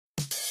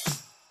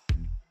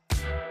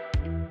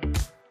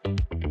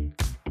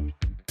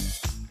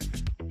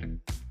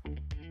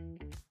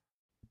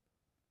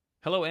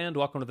Hello and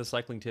welcome to the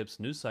Cycling Tips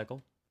news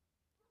cycle.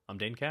 I'm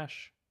Dane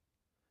Cash.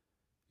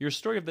 Your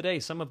story of the day: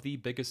 some of the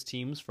biggest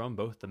teams from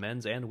both the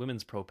men's and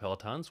women's pro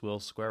pelotons will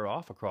square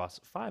off across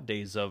 5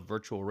 days of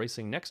virtual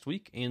racing next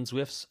week in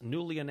Zwift's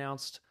newly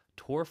announced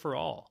Tour for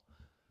All.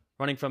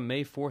 Running from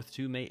May 4th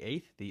to May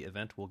 8th, the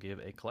event will give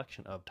a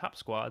collection of top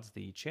squads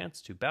the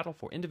chance to battle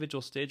for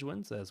individual stage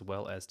wins as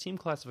well as team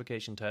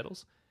classification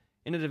titles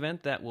in an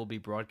event that will be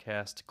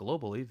broadcast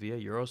globally via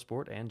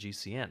Eurosport and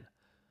GCN.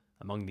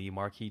 Among the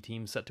marquee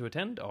teams set to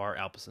attend are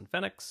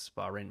Alpecin-Fenix,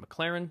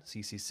 Bahrain-McLaren,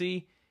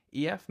 CCC,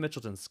 EF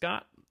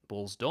Mitchelton-Scott,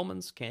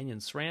 Bulls-Dolmans,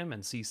 Canyon-SRAM,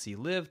 and CC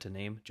Liv, to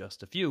name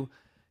just a few,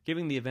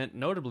 giving the event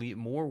notably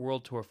more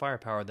World Tour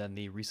firepower than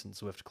the recent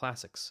Zwift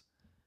Classics.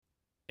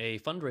 A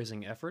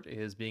fundraising effort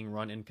is being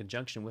run in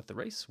conjunction with the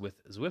race,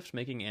 with Zwift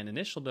making an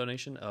initial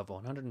donation of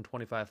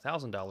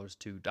 $125,000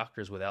 to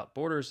Doctors Without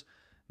Borders,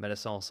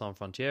 Médecins Sans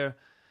Frontières,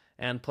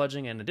 and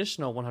pledging an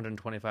additional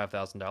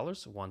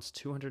 $125,000 once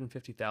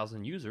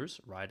 250,000 users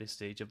ride a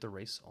stage of the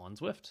race on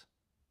Zwift.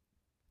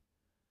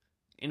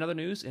 In other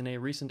news, in a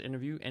recent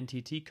interview,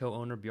 NTT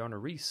co-owner Bjarne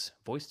Riis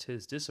voiced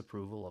his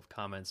disapproval of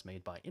comments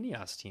made by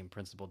Ineos team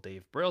principal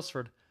Dave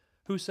Brailsford,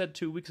 who said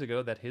 2 weeks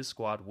ago that his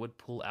squad would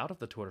pull out of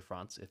the Tour de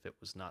France if it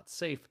was not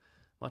safe,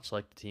 much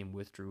like the team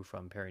withdrew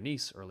from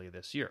Paris-Nice earlier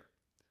this year.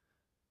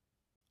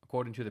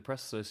 According to the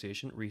Press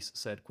Association, Riis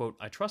said, quote,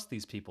 "I trust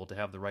these people to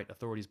have the right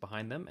authorities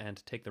behind them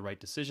and take the right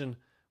decision.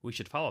 We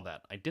should follow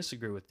that. I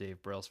disagree with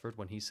Dave Brailsford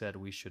when he said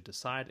we should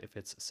decide if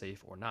it's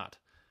safe or not."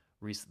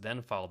 Riis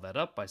then followed that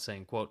up by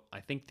saying, quote,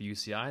 "I think the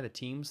UCI, the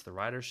teams, the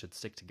riders should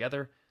stick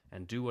together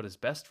and do what is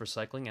best for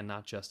cycling and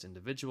not just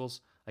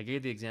individuals. I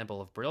gave the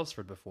example of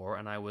Brailsford before,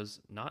 and I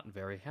was not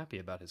very happy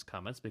about his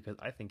comments because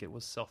I think it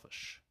was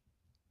selfish."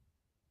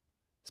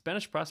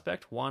 Spanish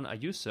prospect Juan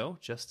Ayuso,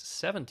 just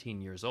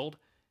 17 years old,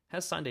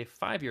 has signed a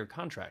 5-year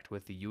contract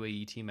with the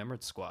UAE Team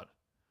Emirates squad.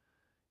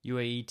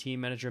 UAE team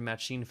manager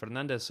Machín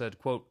Fernández said,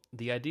 quote,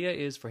 "The idea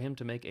is for him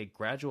to make a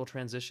gradual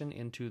transition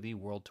into the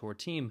World Tour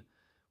team.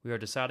 We are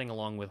deciding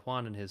along with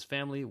Juan and his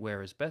family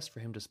where is best for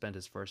him to spend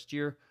his first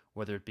year,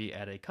 whether it be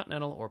at a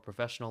continental or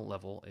professional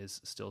level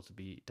is still to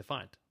be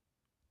defined."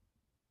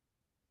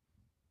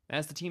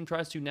 As the team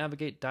tries to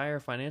navigate dire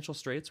financial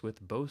straits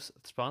with both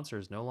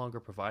sponsors no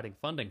longer providing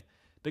funding,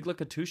 Bigla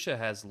Katusha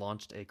has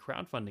launched a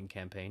crowdfunding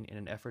campaign in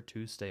an effort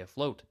to stay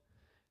afloat.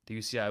 The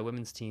UCI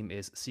women's team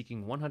is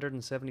seeking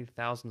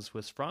 170,000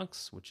 Swiss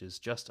francs, which is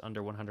just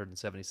under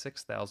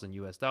 176,000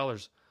 US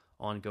dollars,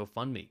 on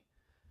GoFundMe.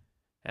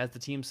 As the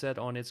team said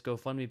on its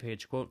GoFundMe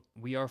page, quote,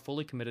 "We are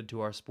fully committed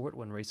to our sport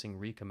when racing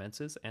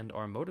recommences and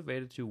are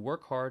motivated to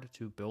work hard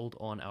to build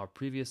on our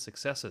previous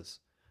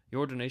successes.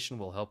 Your donation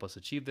will help us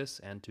achieve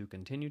this and to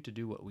continue to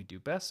do what we do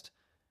best,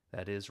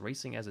 that is,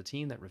 racing as a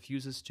team that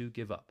refuses to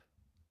give up."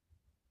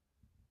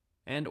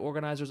 And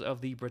organizers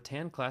of the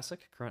Bretagne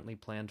Classic, currently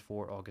planned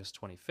for August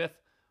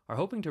 25th, are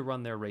hoping to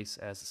run their race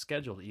as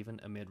scheduled even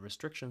amid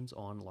restrictions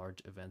on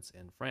large events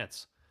in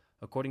France.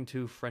 According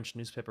to French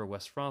newspaper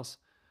Ouest France,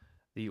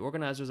 the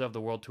organizers of the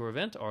World Tour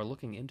event are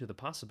looking into the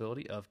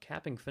possibility of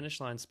capping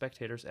finish line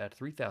spectators at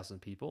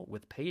 3,000 people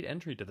with paid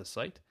entry to the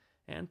site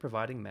and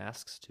providing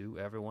masks to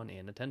everyone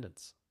in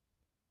attendance.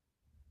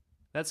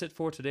 That's it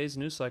for today's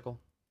news cycle.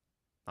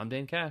 I'm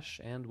Dane Cash,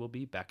 and we'll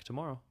be back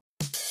tomorrow.